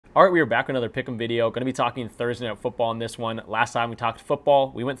All right, we are back with another pick'em video. Going to be talking Thursday Night Football in this one. Last time we talked football,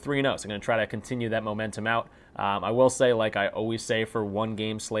 we went 3-0, so I'm going to try to continue that momentum out. I will say, like I always say for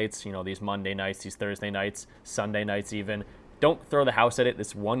one-game slates, you know, these Monday nights, these Thursday nights, Sunday nights even, don't throw the house at it.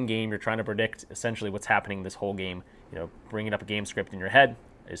 This one game, you're trying to predict essentially what's happening this whole game. You know, bringing up a game script in your head.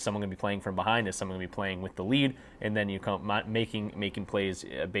 Is someone going to be playing from behind? Is someone going to be playing with the lead? And then you come making plays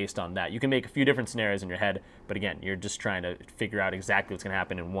based on that. You can make a few different scenarios in your head, but again, you're just trying to figure out exactly what's going to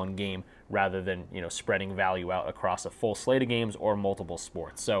happen in one game rather than, you know, spreading value out across a full slate of games or multiple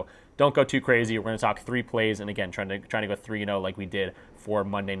sports. So don't go too crazy. We're going to talk 3 plays, and again, trying to go 3-0 like we did for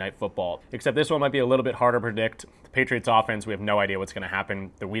Monday Night Football. Except this one might be a little bit harder to predict. The Patriots offense, we have no idea what's going to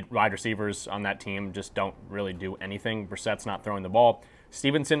happen. The wide receivers on that team just don't really do anything. Brissett's not throwing the ball.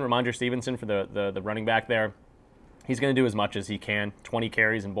 Ramondre Stevenson for the running back there. He's going to do as much as he can. 20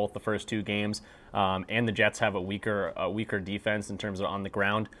 carries in both the first 2 games, and the Jets have a weaker defense in terms of on the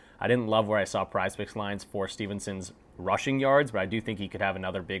ground. I didn't love where I saw PrizePicks lines for Stevenson's rushing yards, but I do think he could have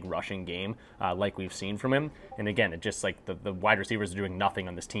another big rushing game like we've seen from him. And again, it just like the wide receivers are doing nothing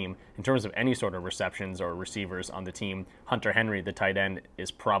on this team in terms of any sort of receptions or receivers on the team. Hunter Henry, the tight end, is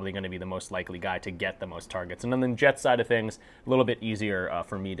probably going to be the most likely guy to get the most targets. And on the Jets side of things, a little bit easier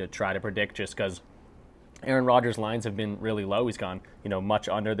for me to try to predict just because Aaron Rodgers' lines have been really low. He's gone, you know, much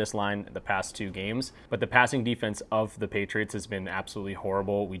under this line the past 2 games. But the passing defense of the Patriots has been absolutely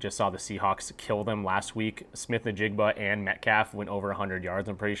horrible. We just saw the Seahawks kill them last week. Smith-Njigba and Metcalf went over 100 yards,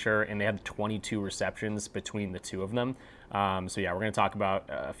 I'm pretty sure, and they had 22 receptions between the 2 of them. So yeah, we're going to talk about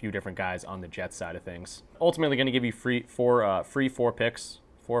a few different guys on the Jets side of things. Ultimately, going to give you four free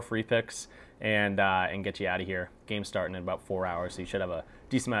picks, and get you out of here. Game's starting in about 4 hours, so you should have a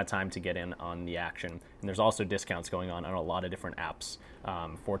decent amount of time to get in on the action. And there's also discounts going on a lot of different apps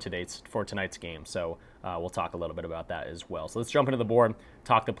for tonight's game. So we'll talk a little bit about that as well. So let's jump into the board,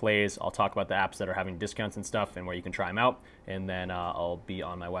 talk the plays. I'll talk about the apps that are having discounts and stuff and where you can try them out, and then I'll be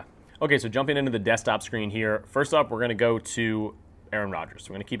on my way. Okay, so jumping into the desktop screen here. First up, we're going to go to Aaron Rodgers.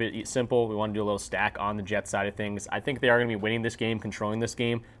 We're going to keep it simple. We want to do a little stack on the Jets side of things. I think they are going to be winning this game, controlling this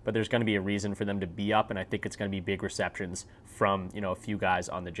game, but there's going to be a reason for them to be up, and I think it's going to be big receptions from, you know, a few guys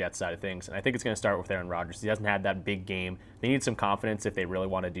on the Jets side of things. And I think it's going to start with Aaron Rodgers. He hasn't had that big game. They need some confidence if they really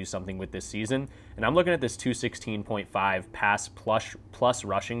want to do something with this season. And I'm looking at this 216.5 pass plus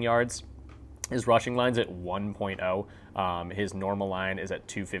rushing yards. His rushing line's at 1.0. His normal line is at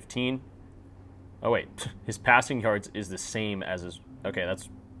 215. Oh wait, his passing yards is the same as his. Okay, that's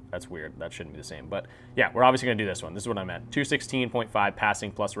weird. That shouldn't be the same. But yeah, we're obviously going to do this one. This is what I'm at. 216.5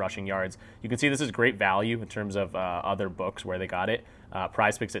 passing plus rushing yards. You can see this is great value in terms of other books where they got it.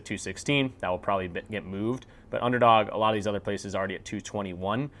 PrizePicks at 216. That will probably get moved. But Underdog, a lot of these other places already at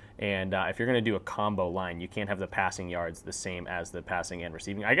 221. And if you're going to do a combo line, you can't have the passing yards the same as the passing and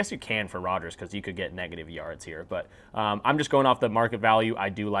receiving. I guess you can for Rodgers because you could get negative yards here. But I'm just going off the market value. I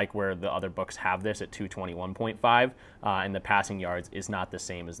do like where the other books have this at 221.5. And the passing yards is not the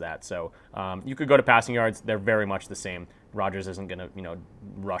same as that. So you could go to passing yards. They're very much the same. Rodgers isn't going to, you know,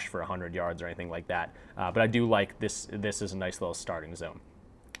 rush for 100 yards or anything like that. But I do like this. This is a nice little starting zone.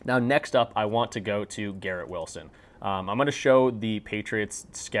 Now, next up, I want to go to Garrett Wilson. I'm going to show the Patriots'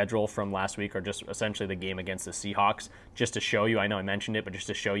 schedule from last week, or just essentially the game against the Seahawks, just to show you. I know I mentioned it, but just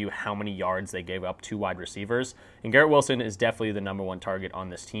to show you how many yards they gave up to wide receivers. And Garrett Wilson is definitely the number 1 target on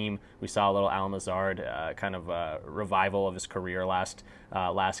this team. We saw a little Allen Lazard kind of revival of his career last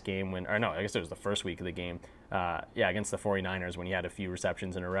game when, or no, I guess it was the first week of the game. Against the 49ers when he had a few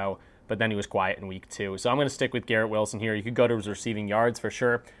receptions in a row. But then he was quiet in week 2. So I'm going to stick with Garrett Wilson here. You could go to his receiving yards for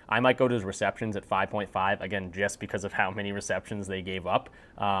sure. I might go to his receptions at 5.5, again, just because of how many receptions they gave up.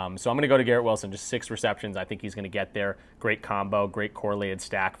 So I'm going to go to Garrett Wilson, just 6 receptions. I think he's going to get there. Great combo, great correlated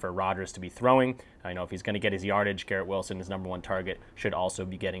stack for Rodgers to be throwing. I know if he's going to get his yardage, Garrett Wilson, his number 1 target, should also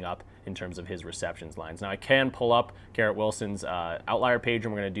be getting up in terms of his receptions lines. Now, I can pull up Garrett Wilson's outlier page,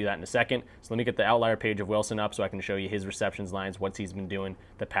 and we're going to do that in a second. So let me get the outlier page of Wilson up so I can show you his receptions lines, what he's been doing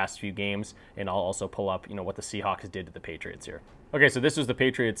the past few games, and I'll also pull up, you know, what the Seahawks did to the Patriots here. Okay, so this was the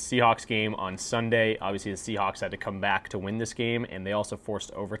Patriots-Seahawks game on Sunday. Obviously, the Seahawks had to come back to win this game, and they also forced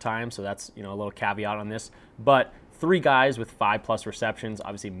overtime, so that's, you know, a little caveat on this. But 3 guys with 5+ receptions,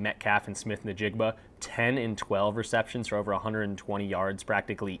 obviously Metcalf and Smith-Njigba, 10 and 12 receptions for over 120 yards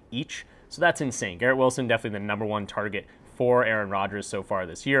practically each. So that's insane. Garrett Wilson, definitely the number 1 target for Aaron Rodgers so far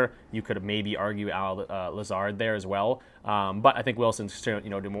this year. You could maybe argue Al Lazard there as well. But I think Wilson's, you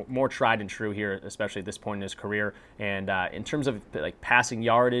know, more tried and true here, especially at this point in his career. And in terms of like passing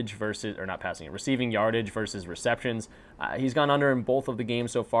yardage versus, or not passing, receiving yardage versus receptions, he's gone under in both of the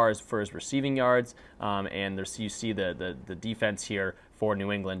games so far as for his receiving yards. And there's, you see the defense here for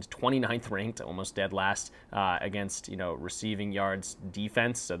New England, 29th ranked, almost dead last against, receiving yards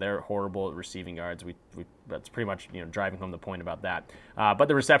defense. So they're horrible at receiving yards. That's pretty much, driving home the point about that. But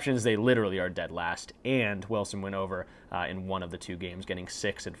the receptions, they literally are dead last. And Wilson went over in one of the two games, getting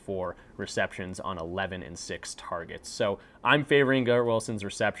 6 and 4 receptions on 11 and 6 targets. So I'm favoring Garrett Wilson's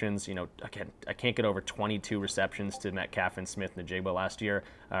receptions. Again, I can't get over 22 receptions to Metcalf and Smith and Jigba last year.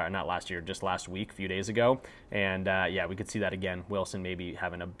 Not last year, just last week, a few days ago. And yeah, we could see that again. Wilson maybe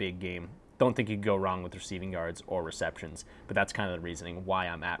having a big game. Don't think you could go wrong with receiving yards or receptions, but that's kind of the reasoning why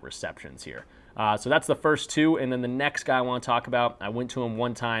I'm at receptions here. So that's the first two, and then the next guy I want to talk about, I went to him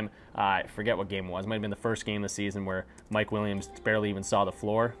one time, I forget what game it was. It might have been the first game of the season where Mike Williams barely even saw the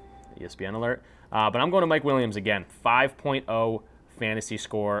floor, ESPN alert. But I'm going to Mike Williams again, 5.0 fantasy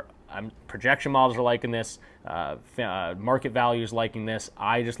score. Projection models are liking this. Market value is liking this.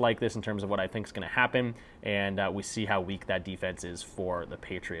 I just like this in terms of what I think is going to happen, and we see how weak that defense is for the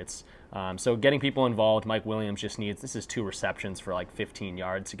Patriots. So getting people involved, Mike Williams just needs, this is 2 receptions for like 15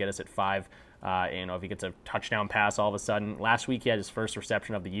 yards to get us at 5. If he gets a touchdown pass all of a sudden. Last week he had his first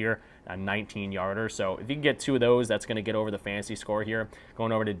reception of the year, a 19-yarder. So if you can get 2 of those, that's going to get over the fantasy score here.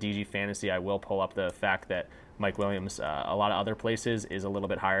 Going over to DG Fantasy, I will pull up the fact that Mike Williams, a lot of other places, is a little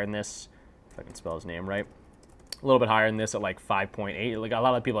bit higher than this, if I can spell his name right. A little bit higher than this at like 5.8. Like a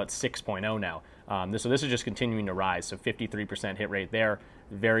lot of people at 6.0 now. So this is just continuing to rise. So 53% hit rate there.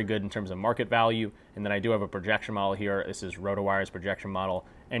 Very good in terms of market value. And then I do have a projection model here. This is RotoWire's projection model.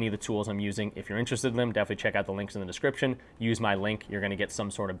 Any of the tools I'm using, if you're interested in them, definitely check out the links in the description. Use my link. You're going to get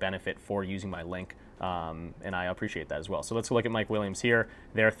some sort of benefit for using my link. And I appreciate that as well. So let's look at Mike Williams here.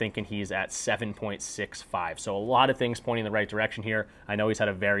 They're thinking he's at 7.65. So a lot of things pointing in the right direction here. I know he's had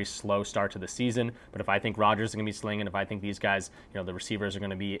a very slow start to the season, but if I think Rodgers is going to be slinging, if I think these guys, the receivers are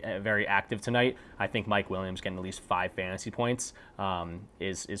going to be very active tonight, I think Mike Williams getting at least 5 fantasy points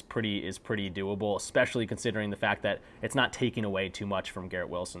is pretty doable, especially considering the fact that it's not taking away too much from Garrett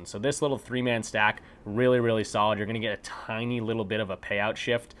Wilson. So this little 3-man stack, really, really solid. You're going to get a tiny little bit of a payout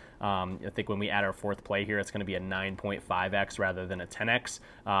shift. I think when we add our 4th play here, it's going to be a 9.5x rather than a 10x.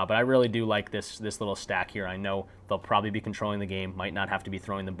 But I really do like this little stack here. I know they'll probably be controlling the game, might not have to be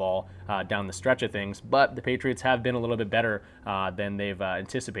throwing the ball down the stretch of things, but the Patriots have been a little bit better than they've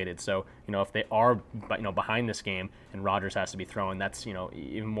anticipated. So, if they are behind this game and Rodgers has to be throwing, that's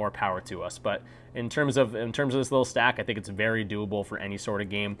even more power to us. But in terms of this little stack, I think it's very doable for any sort of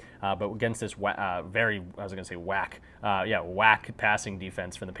game. But against this whack passing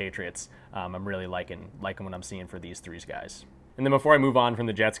defense from the Patriots, I'm really liking what I'm seeing for these 3 guys. And then before I move on from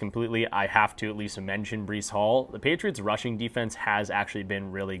the Jets completely, I have to at least mention Breece Hall. The Patriots' rushing defense has actually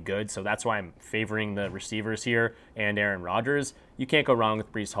been really good, so that's why I'm favoring the receivers here and Aaron Rodgers. You can't go wrong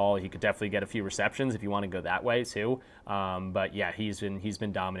with Breece Hall. He could definitely get a few receptions if you want to go that way too. But yeah, he's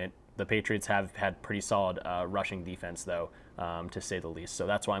been dominant. The Patriots have had pretty solid rushing defense, though, to say the least. So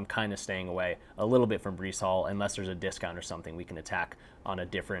that's why I'm kind of staying away a little bit from Breece Hall, unless there's a discount or something we can attack on a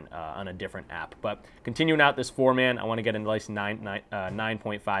different app. But continuing out this 4-man, I want to get a nice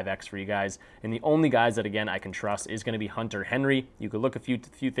 9.5x for you guys. And the only guys that, again, I can trust is going to be Hunter Henry. You could look a few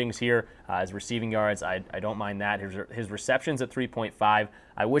things here. His receiving yards, I don't mind that. His receptions at 3.5.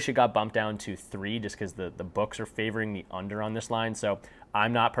 I wish it got bumped down to 3 just because the books are favoring the under on this line. So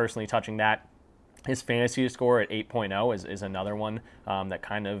I'm not personally touching that. His fantasy score at 8.0 is another one that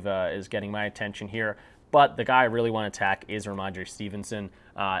kind of is getting my attention here. But the guy I really want to attack is Ramondre Stevenson.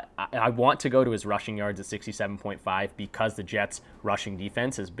 I want to go to his rushing yards at 67.5 because the Jets' rushing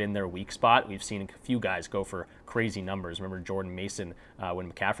defense has been their weak spot. We've seen a few guys go for crazy numbers. Remember Jordan Mason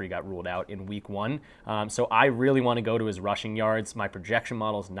when McCaffrey got ruled out in week 1. So I really want to go to his rushing yards. My projection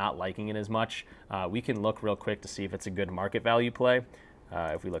model is not liking it as much. We can look real quick to see if it's a good market value play.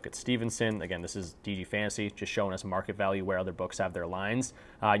 If we look at Stevenson, again, this is DG Fantasy, just showing us market value where other books have their lines.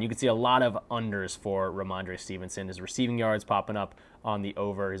 You can see a lot of unders for Ramondre Stevenson. His receiving yards popping up on the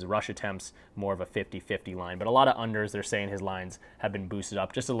over, his rush attempts more of a 50-50 line. But a lot of unders, they're saying his lines have been boosted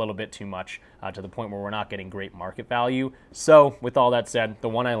up just a little bit too much to the point where we're not getting great market value. So with all that said, the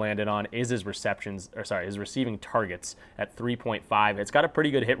one I landed on is his his receiving targets at 3.5. It's got a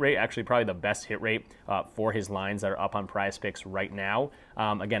pretty good hit rate, actually probably the best hit rate for his lines that are up on PrizePicks right now.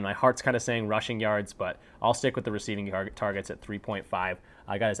 Again, my heart's kind of saying rushing yards, but I'll stick with the receiving targets at 3.5.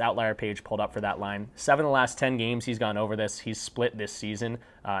 I got his outlier page pulled up for that line. 7 of the last 10 games he's gone over this. He's split this season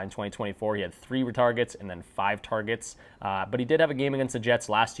in 2024. He had 3 targets and then 5 targets. But he did have a game against the Jets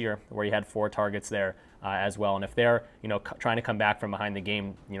last year where he had 4 targets there as well. And if they're trying to come back from behind the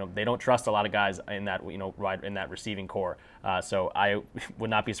game, they don't trust a lot of guys in that in that receiving core. So I would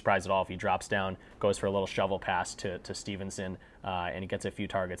not be surprised at all if he drops down, goes for a little shovel pass to Stevenson and he gets a few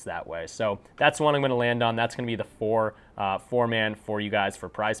targets that way. So that's one I'm going to land on. That's going to be the four-man for you guys for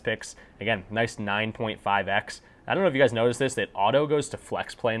PrizePicks. Again, nice 9.5x. I don't know if you guys noticed this, that auto goes to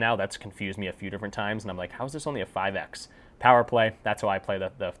flex play now. That's confused me a few different times, and I'm like, how is this only a 5x? Power play, that's how I play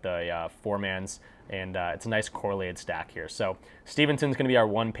the four-mans, and it's a nice correlated stack here. So Stevenson's going to be our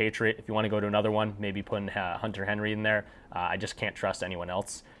one Patriot. If you want to go to another one, maybe putting Hunter Henry in there. I just can't trust anyone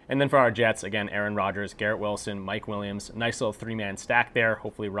else. And then for our Jets, again, Aaron Rodgers, Garrett Wilson, Mike Williams. Nice little three-man stack there.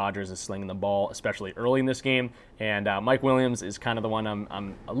 Hopefully Rodgers is slinging the ball, especially early in this game. And Mike Williams is kind of the one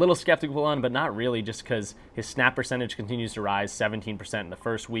I'm a little skeptical on, but not really, just because his snap percentage continues to rise, 17% in the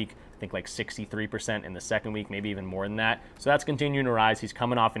first week. I think like 63% in the second week, maybe even more than that. So that's continuing to rise. He's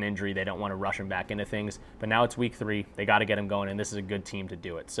coming off an injury. They don't want to rush him back into things. But now it's week 3. They got to get him going, and this is a good team to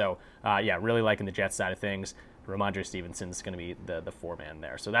do it. So, yeah, really liking the Jets side of things. Ramondre Stevenson's going to be the four-man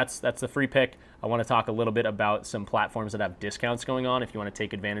there. So that's the free pick. I want to talk a little bit about some platforms that have discounts going on. If you want to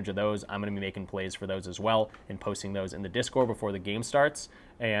take advantage of those, I'm going to be making plays for those as well and posting those in the Discord before the game starts.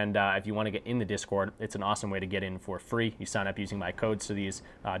 And if you want to get in the Discord, it's an awesome way to get in for free. You sign up using my codes to these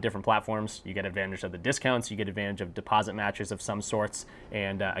different platforms. You get advantage of the discounts. You get advantage of deposit matches of some sorts.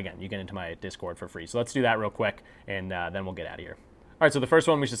 And again, you get into my Discord for free. So let's do that real quick, and then we'll get out of here. All right, so the first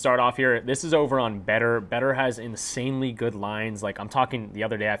one we should start off here. This is over on Betr. Betr has insanely good lines. Like, I'm talking, the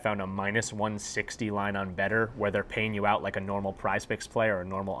other day I found a minus 160 line on Betr where they're paying you out like a normal PrizePicks play or a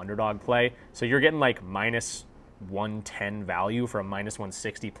normal Underdog play. So you're getting like minus 110 value for a minus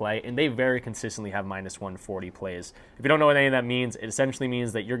 160 play, and they very consistently have minus 140 plays. If you don't know what any of that means, it essentially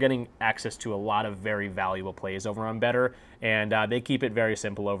means that you're getting access to a lot of very valuable plays over on Betr, and they keep it very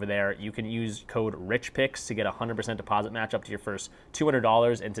simple over there. You can use code RichPicks to get a 100% deposit match up to your first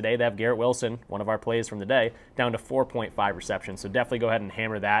 $200, and today they have Garrett Wilson, one of our plays from the day, down to 4.5 receptions, so definitely go ahead and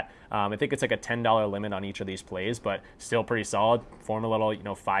hammer that. I think it's like a $10 limit on each of these plays, but still pretty solid. Form a little,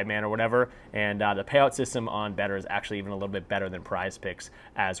 5-man or whatever, and the payout system on Betr is actually even a little bit better than PrizePicks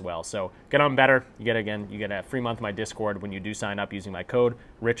as well. So get on Betr. You get a free month of my Discord when you do sign up using my code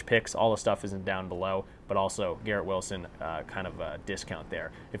RichPicks. All the stuff isn't down below, but also Garrett Wilson kind of a discount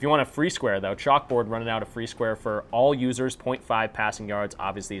there. If you want a free square though, Chalkboard running out a free square for all users, 0.5 passing yards.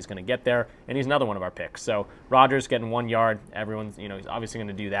 Obviously he's going to get there, and he's another one of our picks. So Rodgers getting 1 yard. Everyone's he's obviously going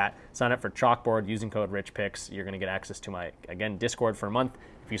to do that. Sign up for Chalkboard using code RichPicks. You're going to get access to my, again, Discord for a month.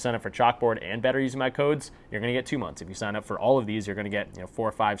 If you sign up for Chalkboard and Betr using my codes, you're going to get 2 months. If you sign up for all of these, you're going to get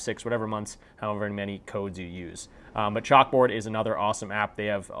 4, 5, 6, whatever months, however many codes you use. But Chalkboard is another awesome app. They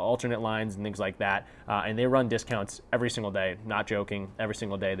have alternate lines and things like that, and they run discounts every single day. Not joking. Every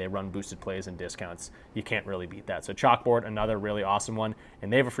single day they run boosted plays and discounts. You can't really beat that. So Chalkboard, another really awesome one,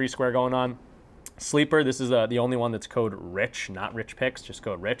 and they have a free square going on. Sleeper, this is the only one that's code RICH, not RichPicks, just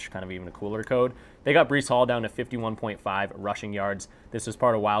code RICH, kind of even a cooler code. They got Breece Hall down to 51.5 rushing yards. This is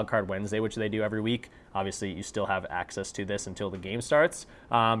part of Wildcard Wednesday, which they do every week. Obviously, you still have access to this until the game starts.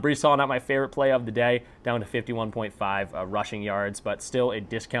 Breece Hall, not my favorite play of the day, down to 51.5 rushing yards, but still a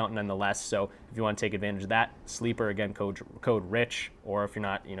discount nonetheless. So if you want to take advantage of that, Sleeper, again, code RICH, or if you're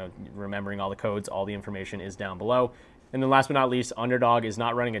not remembering all the codes, all the information is down below. And then last but not least, Underdog is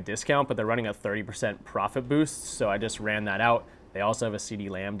not running a discount, but they're running a 30% profit boost. So I just ran that out. They also have a CeeDee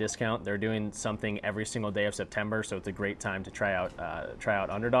Lamb discount. They're doing something every single day of September, so it's a great time to try out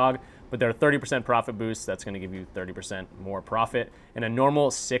Underdog. But they're 30% profit boost. That's going to give you 30% more profit. And a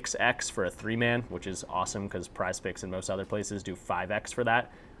normal 6x for a 3-man, which is awesome because PrizePicks and most other places do 5x for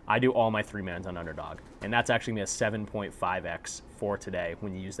that. I do all my 3-mans on Underdog, and that's actually going to be a 7.5x for today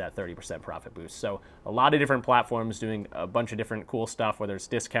when you use that 30% profit boost. So a lot of different platforms doing a bunch of different cool stuff, whether it's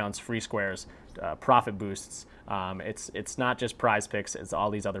discounts, free squares, profit boosts. It's not just PrizePicks, it's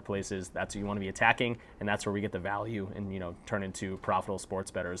all these other places. That's what you want to be attacking, and that's where we get the value and turn into profitable sports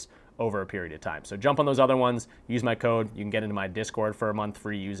bettors over a period of time. So jump on those other ones, use my code. You can get into my Discord for a month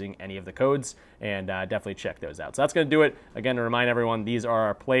free using any of the codes, and definitely check those out. So that's going to do it. Again, to remind everyone, these are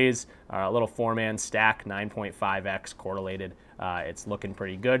our plays, our little 4-man stack, 9.5x correlated. It's looking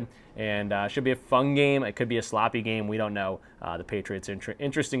pretty good, and should be a fun game. It could be a sloppy game. We don't know. The Patriots,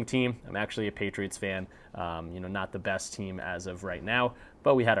 interesting team. I'm actually a Patriots fan. Not the best team as of right now,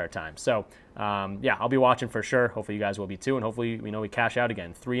 but we had our time. So, yeah, I'll be watching for sure. Hopefully you guys will be too, and hopefully we cash out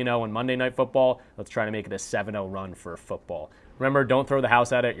again. 3-0 on Monday Night Football. Let's try to make it a 7-0 run for football. Remember, don't throw the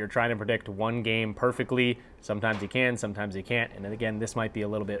house at it. You're trying to predict one game perfectly. Sometimes you can, sometimes you can't. And then again, this might be a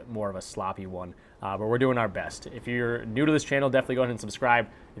little bit more of a sloppy one, but we're doing our best. If you're new to this channel, definitely go ahead and subscribe.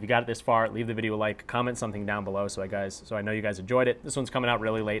 If you got it this far, leave the video a like, comment something down below so I know you guys enjoyed it. This one's coming out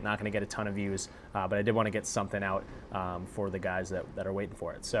really late, not going to get a ton of views, but I did want to get something out for the guys that are waiting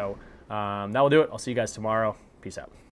for it. So that will do it. I'll see you guys tomorrow. Peace out.